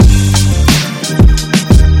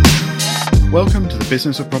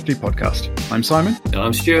Business of Property podcast. I'm Simon. And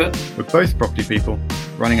I'm Stuart. We're both property people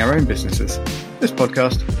running our own businesses. This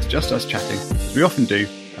podcast is just us chatting, as we often do,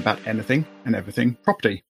 about anything and everything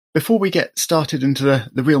property. Before we get started into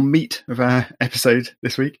the real meat of our episode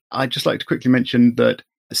this week, I'd just like to quickly mention that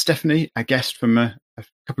Stephanie, our guest from a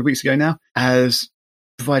couple of weeks ago now, has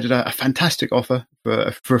provided a fantastic offer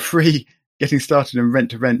for a free Getting Started in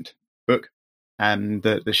Rent-to-Rent book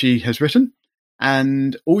that she has written.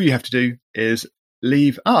 And all you have to do is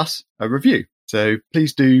leave us a review. So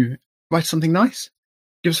please do write something nice,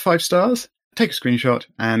 give us 5 stars, take a screenshot,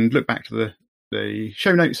 and look back to the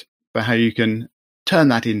show notes for how you can turn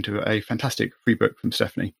that into a fantastic free book from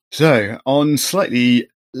Stephanie. So on slightly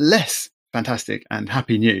less fantastic and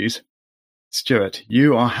happy news, Stuart,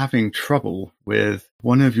 you are having trouble with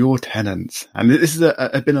one of your tenants. And this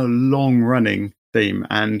has been a long-running theme,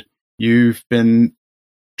 and you've been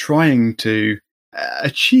trying to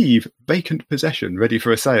achieve vacant possession ready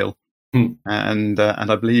for a sale. And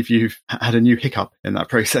I believe you've had a new hiccup in that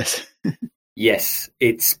process. Yes,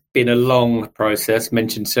 it's been a long process,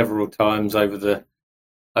 mentioned several times over the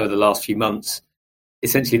last few months.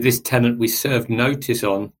 Essentially, this tenant we served notice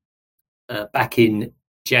on back in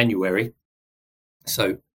January.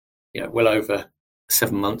 So, well over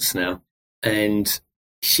 7 months now. And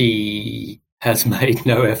she has made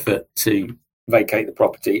no effort to vacate the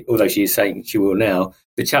property, although she is saying she will now.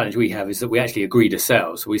 The challenge we have is that we actually agreed a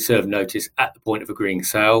sale. So we served notice at the point of agreeing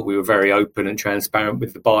sale. We were very open and transparent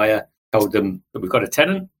with the buyer, told them that we've got a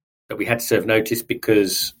tenant, that we had to serve notice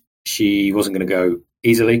because she wasn't going to go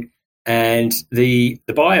easily. And the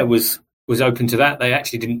buyer was open to that. They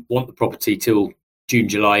actually didn't want the property till June,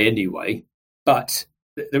 July anyway. But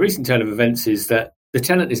the recent turn of events is that the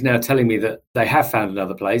tenant is now telling me that they have found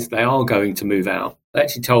another place. They are going to move out. They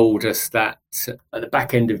actually told us that at the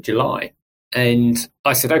back end of July. And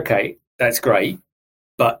I said, okay, that's great.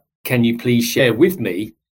 But can you please share with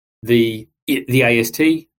me the AST,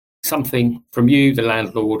 something from you, the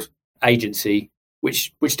landlord agency,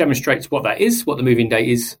 which demonstrates what that is, what the moving date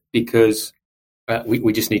is, because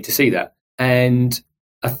we just need to see that. And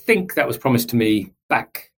I think that was promised to me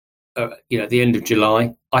back at the end of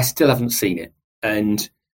July. I still haven't seen it. And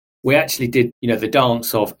we actually did, the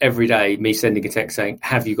dance of every day, me sending a text saying,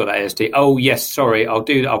 have you got that AST? Oh, yes, sorry, I'll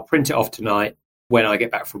do that. I'll print it off tonight when I get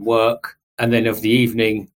back from work. And then of the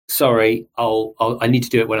evening, sorry, I need to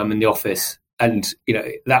do it when I'm in the office. And,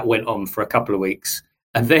 that went on for a couple of weeks.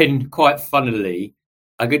 And then quite funnily,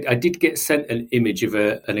 I did get sent an image of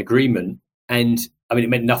an agreement. And it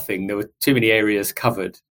meant nothing. There were too many areas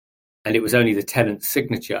covered. And it was only the tenant's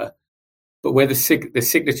signature. But where the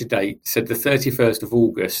signature date said the 31st of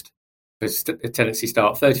August, for the tenancy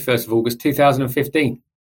start, 31st of August 2015,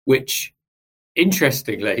 which,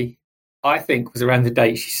 interestingly, I think was around the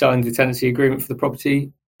date she signed the tenancy agreement for the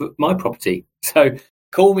property, my property. So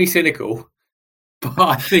call me cynical, but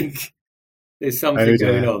I think there's something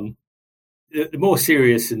going on. The more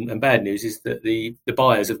serious and bad news is that the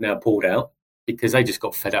buyers have now pulled out because they just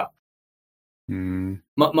got fed up.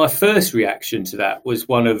 My first reaction to that was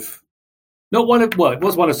it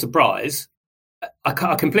was one of surprise. I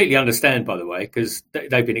completely understand, by the way, because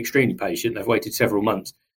they've been extremely patient. They've waited several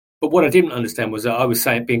months. But what I didn't understand was that I was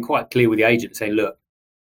being quite clear with the agent, saying, look,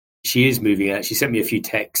 she is moving out. She sent me a few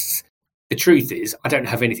texts. The truth is, I don't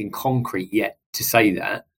have anything concrete yet to say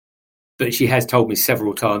that. But she has told me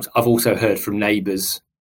several times. I've also heard from neighbours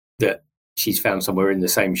that she's found somewhere in the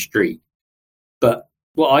same street. But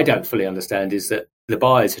what I don't fully understand is that the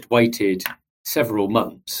buyers had waited several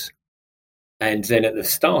months. And then at the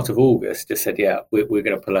start of August, just said, yeah, we're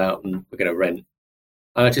going to pull out and we're going to rent.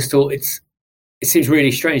 And I just thought it seems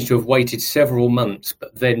really strange to have waited several months,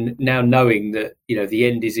 but then now knowing that, the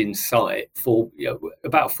end is in sight for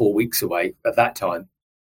about 4 weeks away at that time,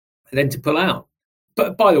 and then to pull out.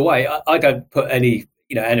 But by the way, I don't put any,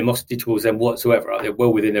 animosity towards them whatsoever. They're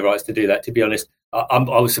well within their rights to do that. To be honest, I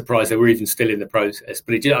was surprised they were even still in the process,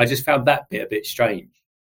 but I just found that bit a bit strange.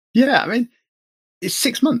 Yeah, it's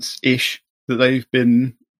 6 months-ish that they've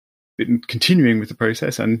been continuing with the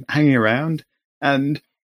process and hanging around, and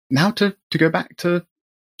now to go back to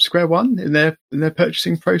square one in their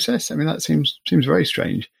purchasing process. That seems very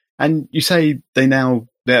strange. And you say they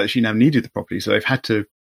actually now needed the property, so they've had to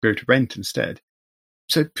go to rent instead.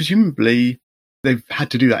 So presumably they've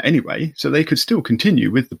had to do that anyway, so they could still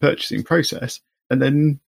continue with the purchasing process and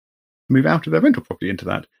then move out of their rental property into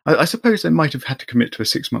that. I suppose they might have had to commit to a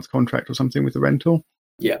 6-month contract or something with the rental.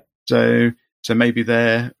 Yeah. So maybe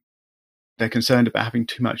they're concerned about having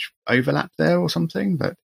too much overlap there or something.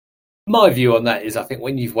 But my view on that is, I think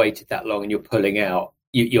when you've waited that long and you're pulling out,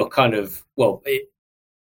 you're kind of,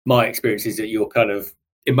 my experience is that your kind of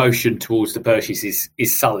emotion towards the purchase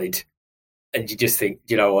is sullied, and you just think,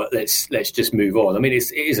 you know what, let's just move on. I mean,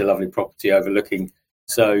 it is a lovely property overlooking.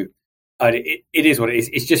 So it is what it is.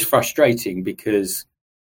 It's just frustrating because,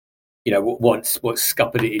 you know, what's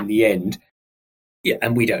scuppered it in the end. Yeah,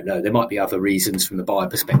 and we don't know. There might be other reasons from the buyer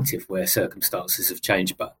perspective where circumstances have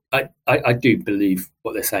changed, but I do believe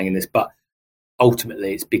what they're saying in this. But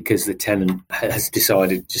ultimately, it's because the tenant has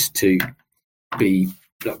decided just to be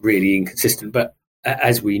really inconsistent. But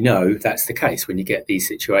as we know, that's the case when you get these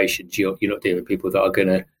situations. You're not dealing with people that are going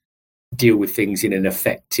to deal with things in an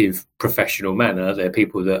effective, professional manner. They're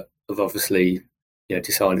people that have obviously, you know,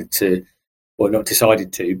 decided to, or not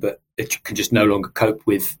decided to, but it can just no longer cope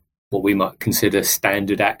with what we might consider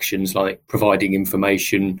standard actions, like providing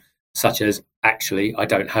information such as, actually, I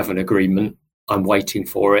don't have an agreement, I'm waiting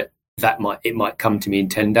for it. It might come to me in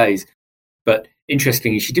 10 days. But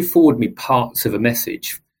interestingly, she did forward me parts of a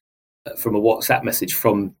message from a WhatsApp message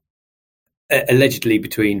from allegedly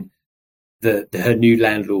between her new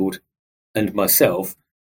landlord and myself,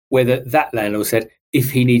 where that landlord said,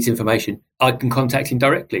 if he needs information, I can contact him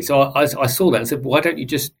directly. So I saw that and said, why don't you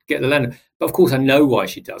just get the landlord? But of course, I know why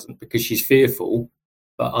she doesn't, because she's fearful.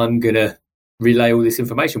 But I'm going to relay all this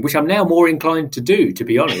information, which I'm now more inclined to do, to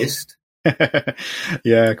be honest.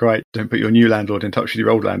 Yeah, great. Don't put your new landlord in touch with your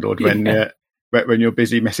old landlord when you're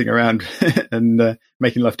busy messing around and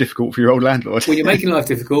making life difficult for your old landlord. When you're making life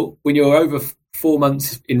difficult, when you're over 4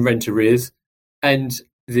 months in rent arrears, and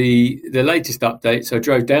the latest update, so I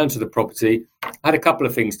drove down to the property. I had a couple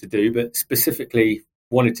of things to do, but specifically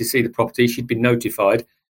wanted to see the property. She'd been notified,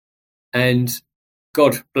 and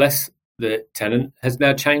God bless the tenant, has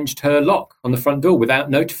now changed her lock on the front door without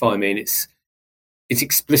notifying me. And it's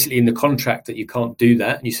explicitly in the contract that you can't do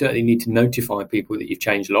that, and you certainly need to notify people that you've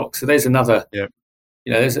changed locks. So there's another,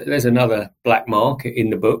 there's another black mark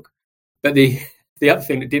in the book. But the other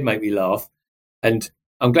thing that did make me laugh, and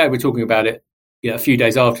I'm glad we're talking about it, you know, a few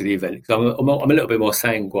days after the event, because I'm a little bit more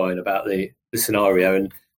sanguine about the scenario,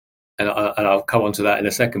 and I'll come on to that in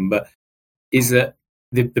a second. But is that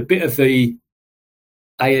the bit of the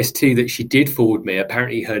AST that she did forward me?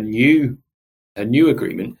 Apparently, her new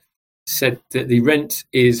agreement said that the rent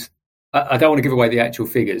is, I don't want to give away the actual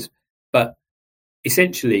figures, but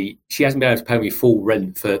essentially she hasn't been able to pay me full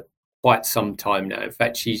rent for quite some time now. In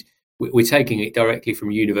fact, we're taking it directly from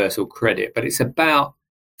Universal Credit, but it's about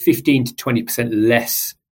 15 to 20%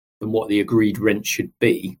 less than what the agreed rent should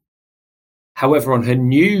be. However, on her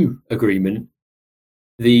new agreement,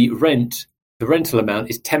 the rental amount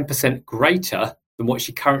is 10% greater than what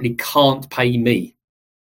she currently can't pay me.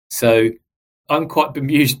 So I'm quite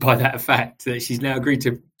bemused by that fact that she's now agreed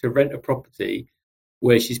to rent a property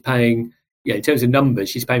where she's paying, in terms of numbers,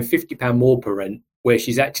 she's paying £50 more per rent, where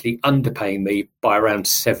she's actually underpaying me by around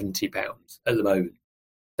 £70 at the moment.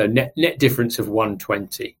 So net difference of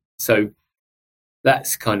 120. So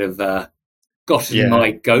that's kind of gotten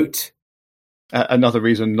my goat. Another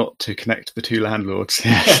reason not to connect the two landlords.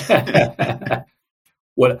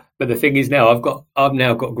 Well, but the thing is now I've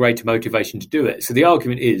now got greater motivation to do it. So the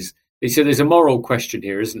argument is, so there's a moral question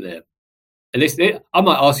here, isn't there? And I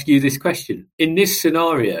might ask you this question. In this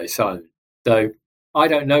scenario, Simon, so I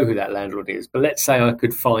don't know who that landlord is, but let's say I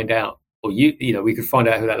could find out, or we could find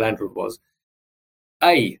out who that landlord was.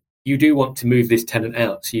 A, you do want to move this tenant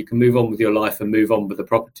out so you can move on with your life and move on with the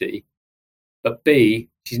property. But B,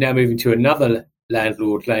 she's now moving to another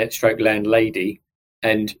landlord stroke landlady,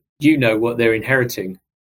 and you know what they're inheriting.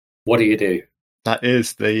 What do you do? That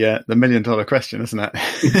is the $1 million question, isn't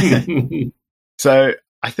it? So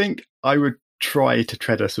I think I would try to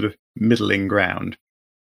tread a sort of middling ground.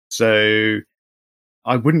 So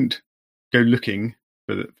I wouldn't go looking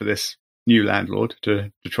for this new landlord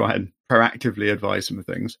to try and proactively advise them of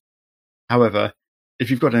things. However,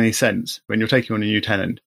 if you've got any sense, when you're taking on a new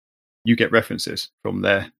tenant, you get references from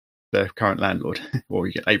their current landlord, or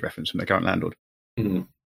you get a reference from their current landlord. Mm.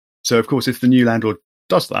 So, of course, if the new landlord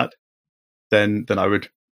does that, then I would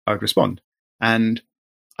respond. And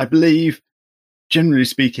I believe, generally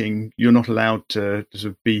speaking, you're not allowed to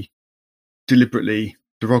sort of be deliberately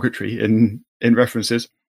derogatory in references,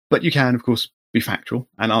 but you can, of course, be factual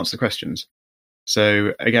and answer questions.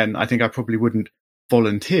 So, again, I think I probably wouldn't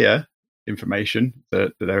volunteer information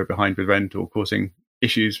that they were behind with rent or causing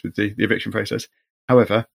issues with the eviction process.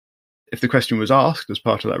 However, if the question was asked as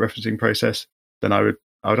part of that referencing process, then I would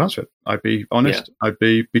answer it. I'd be honest. Yeah. I'd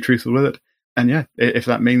be truthful with it. And if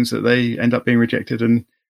that means that they end up being rejected and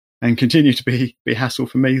continue to be hassle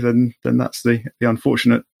for me, then that's the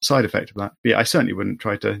unfortunate side effect of that. But I certainly wouldn't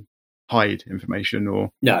try to hide information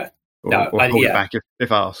or hold it back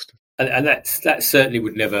if asked. and that certainly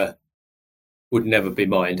would never be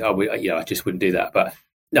mine. I just wouldn't do that. But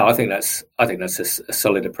no, I think that's a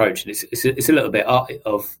solid approach, and it's a little bit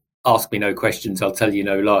of ask me no questions, I'll tell you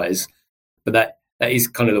no lies. But that is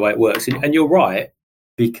kind of the way it works, and you're right,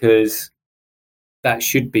 because that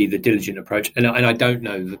should be the diligent approach. And I don't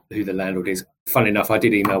know who the landlord is. Funnily enough, I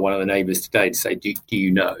did email one of the neighbours today to say, do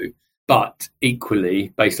you know? But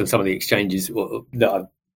equally, based on some of the exchanges that I've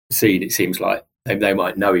seen, it seems like they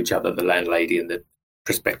might know each other, the landlady and the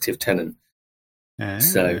prospective tenant.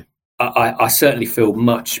 So I certainly feel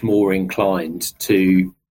much more inclined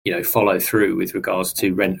to, follow through with regards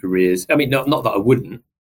to rent arrears. I mean, not that I wouldn't.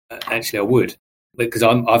 Actually, I would, because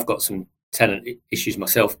I've got some tenant issues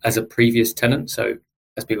myself as a previous tenant. So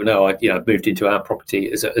as people know, I moved into our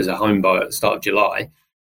property as a home buyer at the start of July.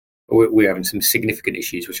 We're having some significant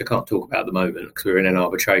issues, which I can't talk about at the moment because we're in an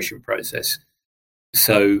arbitration process.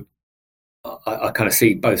 So I kind of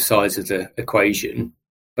see both sides of the equation,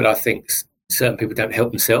 but I think certain people don't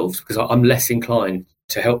help themselves, because I'm less inclined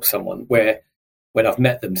to help someone when I've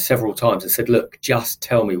met them several times and said, look, just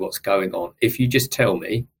tell me what's going on. If you just tell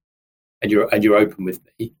me and you're open with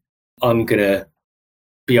me, I'm going to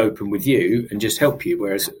be open with you and just help you.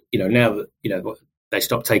 Whereas, now that, they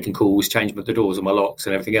stop taking calls, change the doors and my locks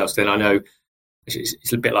and everything else, then I know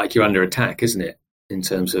it's a bit like you're under attack, isn't it, in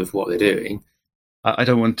terms of what they're doing. I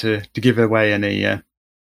don't want to give away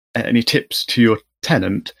any tips to your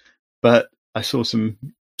tenant, but I saw some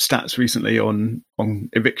stats recently on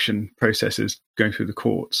eviction processes going through the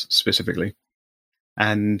courts specifically.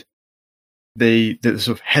 And the sort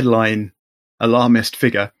of headline alarmist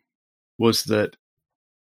figure was that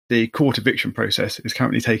the court eviction process is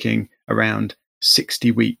currently taking around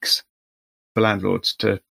 60 weeks for landlords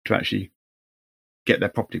to actually get their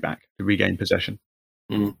property back, to regain possession.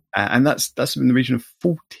 And that's in the region of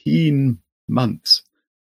 14 months.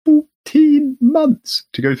 14 months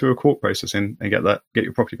to go through a court process and get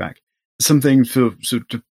your property back. Something to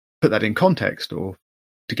put that in context, or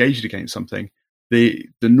to gauge it against something, the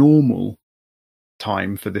normal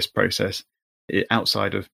time for this process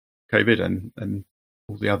outside of COVID and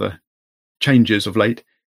all the other changes of late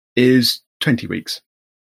is 20 weeks,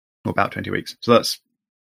 or about 20 weeks. So that's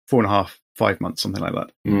 4.5, 5 months, something like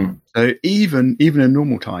that. So even in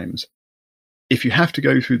normal times, if you have to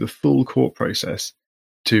go through the full court process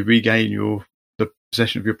to regain the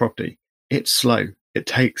possession of your property, it's slow. It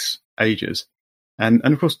takes ages. And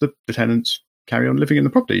of course, the tenants carry on living in the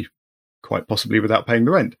property, quite possibly without paying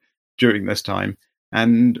the rent during this time.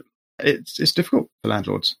 And it's difficult for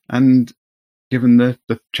landlords. And given the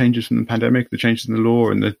changes from the pandemic, the changes in the law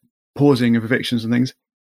and the pausing of evictions and things,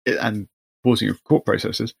 and pausing of court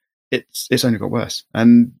processes, it's only got worse.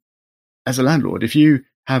 And as a landlord, if you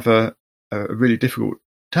have a really difficult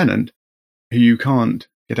tenant who you can't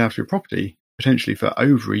get out of your property potentially for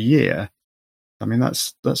over a year, I mean,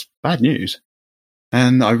 that's bad news.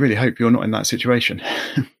 And I really hope you're not in that situation.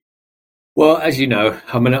 Well, as you know,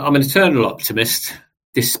 I'm an eternal optimist,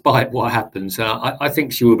 despite what happens. I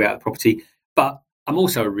think she will be out of the property, but I'm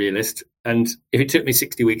also a realist. And if it took me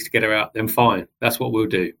 60 weeks to get her out, then fine. That's what we'll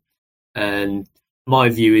do. And my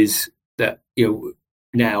view is that,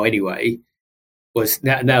 now anyway, was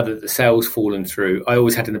now that the sale's fallen through, I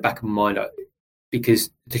always had in the back of my mind,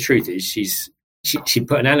 because the truth is she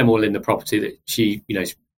put an animal in the property that she,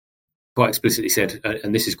 quite explicitly said,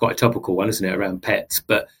 and this is quite a topical one, isn't it, around pets,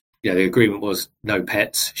 but the agreement was no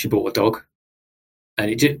pets. She bought a dog,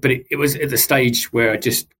 and it was at the stage where I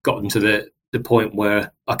just gotten to the point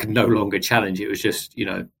where I could no longer challenge it. It was just,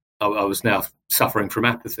 I was now suffering from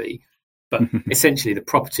apathy. But essentially, the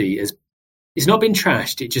property it's not been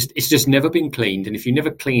trashed. It's just never been cleaned. And if you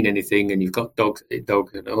never clean anything, and you've got dog and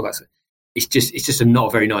all that, it's just a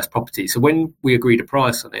not very nice property. So when we agreed a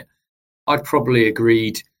price on it, I'd probably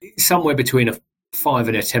agreed somewhere between a 5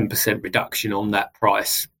 and a 10% reduction on that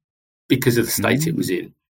price because of the state it was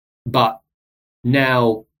in. But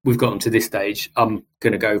now we've gotten to this stage, I'm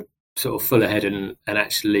going to go sort of full ahead and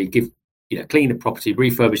actually clean the property,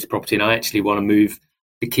 refurbish the property, and I actually want to move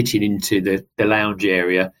the kitchen into the lounge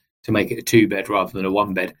area to make it a 2-bed rather than a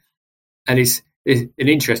 1-bed. And it's an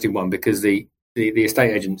interesting one, because the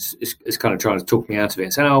estate agent is kind of trying to talk me out of it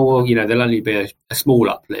and saying, oh, well, there'll only be a small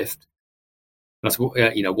uplift. And I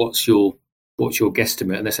said, what's your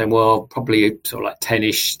guesstimate? And they're saying, well, probably sort of like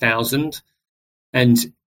 10-ish thousand. And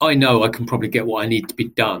I know I can probably get what I need to be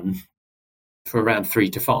done for around 3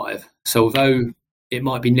 to 5. So although it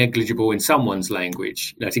might be negligible in someone's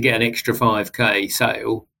language, to get an extra 5k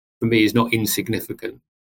sale for me is not insignificant,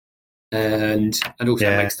 and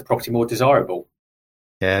also makes the property more desirable.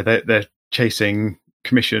 Yeah, they're chasing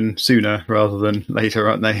commission sooner rather than later,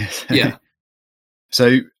 aren't they? Yeah.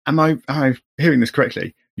 So am I hearing this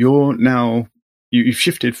correctly? You're now, you've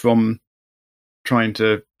shifted from trying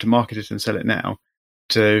to market it and sell it now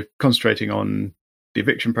to concentrating on the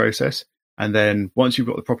eviction process. And then once you've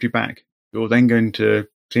got the property back, you're then going to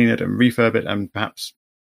clean it and refurb it and perhaps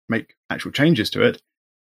make actual changes to it.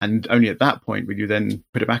 And only at that point will you then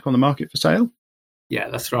put it back on the market for sale? Yeah,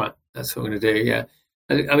 that's right. That's what I'm going to do, yeah.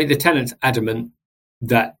 I mean, the tenant's adamant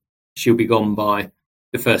that she'll be gone by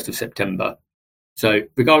the 1st of September. So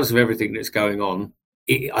regardless of everything that's going on,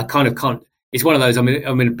 I kind of can't. It's one of those. I'm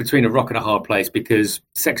in between a rock and a hard place because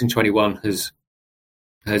Section 21 has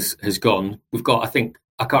gone. We've got, I think,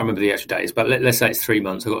 I can't remember the actual days, but let's say it's 3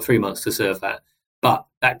 months. I've got 3 months to serve that. But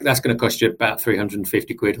that's going to cost you about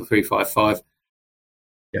 350 quid or 355.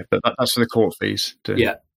 Yeah, but that's for the court fees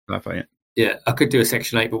to clarify it. Yeah, I could do a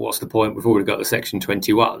Section 8, but what's the point? We've already got the Section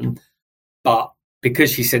 21. But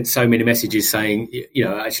because she sent so many messages saying,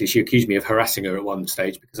 actually she accused me of harassing her at one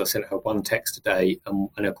stage because I sent her one text a day and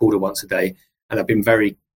I called her once a day. And I've been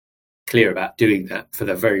very clear about doing that for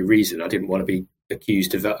the very reason I didn't want to be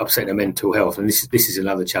accused of upsetting her mental health. And this is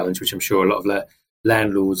another challenge, which I'm sure a lot of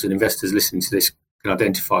landlords and investors listening to this can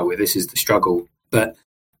identify with. This is the struggle. But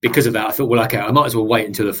because of that, I thought, well, okay, I might as well wait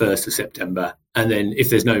until the 1st of September. And then if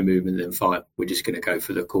there's no movement, then fine, we're just going to go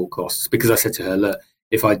for the court costs. Because I said to her, look,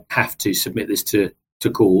 if I have to submit this to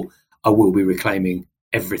court, I will be reclaiming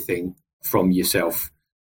everything from yourself.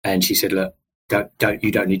 And she said, look,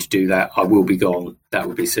 you don't need to do that. I will be gone. That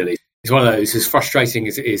would be silly. It's one of those, as frustrating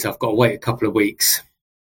as it is, I've got to wait a couple of weeks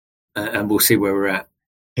and we'll see where we're at.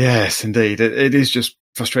 Yes, indeed. It is just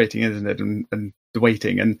frustrating, isn't it? And the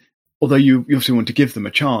waiting. And although you obviously want to give them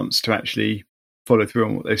a chance to actually follow through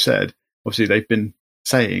on what they've said, obviously they've been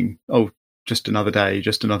saying, oh, just another day,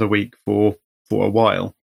 just another week for a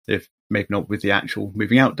while, if maybe not with the actual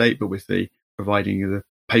moving out date, but with the providing the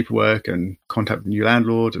paperwork and contact the new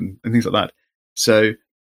landlord and things like that. So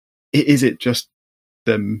is it just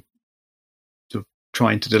them sort of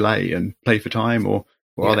trying to delay and play for time, or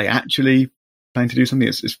are they actually planning to do something?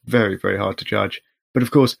 It's very, very hard to judge. But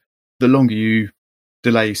of course, the longer you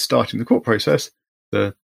delay starting the court process,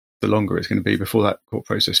 the longer it's going to be before that court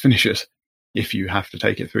process finishes, if you have to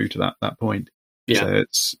take it through to that point. Yeah. So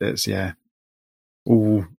it's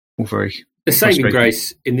all very. The saving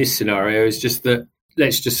grace in this scenario is just that,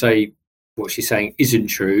 let's just say what she's saying isn't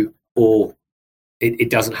true, or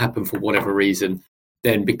it doesn't happen for whatever reason.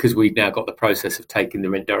 Then, because we've now got the process of taking the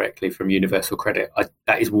rent directly from Universal Credit,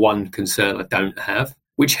 that is one concern I don't have,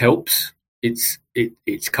 which helps.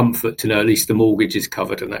 It's comfort to know at least the mortgage is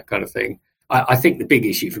covered and that kind of thing. I think the big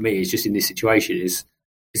issue for me is just in this situation is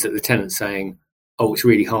that the tenant's saying, oh, it's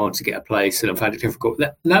really hard to get a place and I've had it difficult.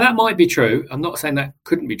 Now, that might be true. I'm not saying that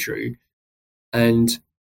couldn't be true. And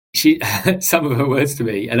some of her words to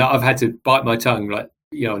me, and I've had to bite my tongue,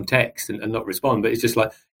 on text and not respond, but it's just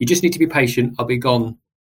like, you just need to be patient. I'll be gone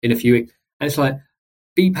in a few weeks. And it's like,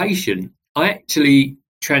 be patient. I actually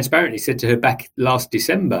transparently said to her back last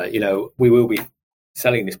December, we will be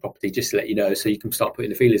selling this property, just to let you know, so you can start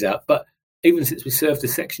putting the feelers out. But even since we served the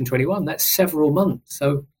Section 21, that's several months.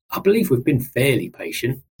 So I believe we've been fairly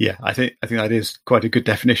patient. Yeah, I think that is quite a good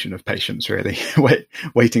definition of patience, really.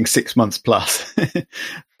 Waiting 6 months plus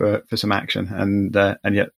for some action,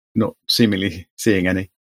 and yet not seemingly seeing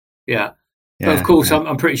any. Yeah. But of course,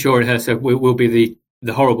 I'm pretty sure in her, so we'll be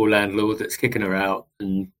the horrible landlord that's kicking her out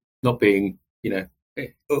and not being,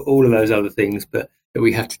 all of those other things, but that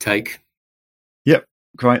we have to take. Yep,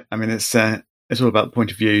 quite. I mean, it's all about the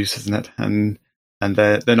point of views, isn't it? And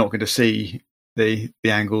they're not going to see the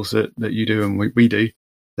angles that you do and we do.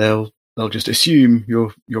 They'll just assume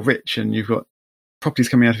you're rich and you've got properties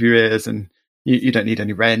coming out of your ears and you don't need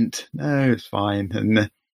any rent. No, it's fine.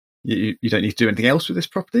 And you don't need to do anything else with this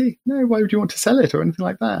property. No, why would you want to sell it or anything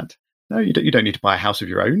like that? No, you don't need to buy a house of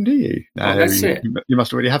your own, do you? No, that's it. You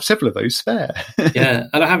must already have several of those spare. Yeah,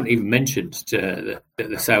 and I haven't even mentioned that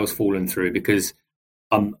the sale's fallen through because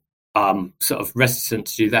I'm sort of reticent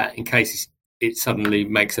to do that in case it suddenly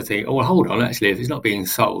makes her think, oh, well, hold on, actually, if it's not being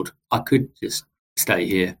sold, I could just stay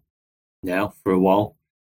here now for a while.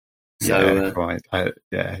 So, yeah, right.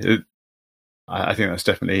 I think that's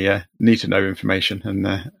definitely need to know information,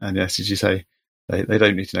 and yes, as you say, they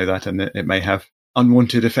don't need to know that, and it may have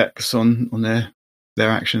unwanted effects on their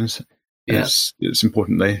actions. Yeah. It's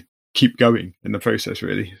important they keep going in the process,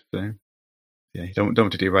 really. So yeah, you don't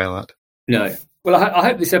want to derail that. No. Well, I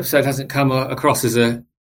hope this episode hasn't come across as a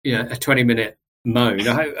 20-minute moan.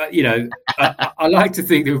 I like to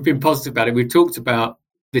think that we've been positive about it. We've talked about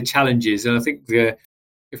the challenges, and I think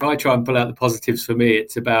if I try and pull out the positives for me,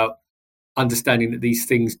 it's about understanding that these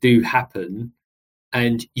things do happen,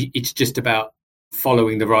 and it's just about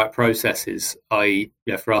following the right processes.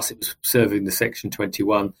 For us, it was serving the Section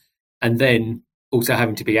 21, and then also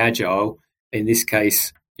having to be agile. In this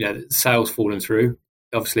case, the sale's fallen through.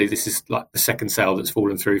 Obviously, this is like the second sale that's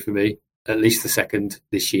fallen through for me, at least the second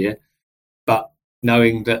this year. But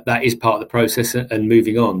knowing that is part of the process and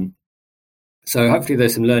moving on. So hopefully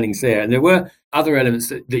there's some learnings there. And there were other elements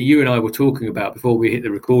that you and I were talking about before we hit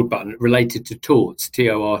the record button related to TORTS,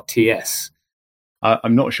 TORTS.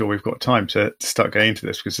 I'm not sure we've got time to start going into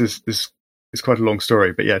this because this is quite a long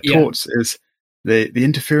story. But TORTS is the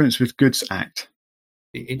Interference with Goods Act.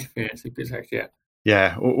 The Interference with Goods Act, yeah.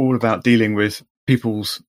 Yeah, all about dealing with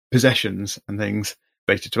people's possessions and things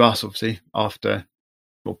related to us, obviously,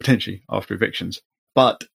 potentially after evictions.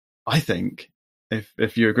 But I think,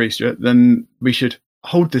 if you agree, Stuart, then we should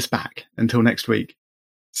hold this back until next week.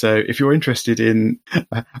 So if you're interested in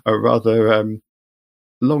a rather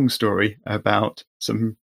long story about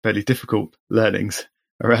some fairly difficult learnings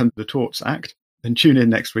around the Torts Act, then tune in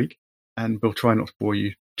next week and we'll try not to bore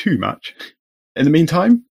you too much. In the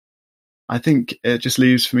meantime, I think it just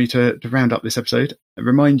leaves for me to round up this episode and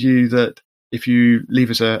remind you that if you leave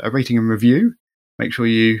us a rating and review, make sure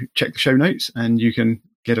you check the show notes and you can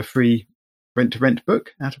get a free rent-to-rent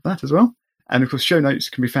book out of that as well. And of course, show notes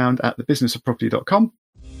can be found at thebusinessofproperty.com.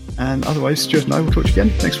 And otherwise, Stuart and I will talk to you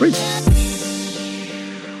again next week.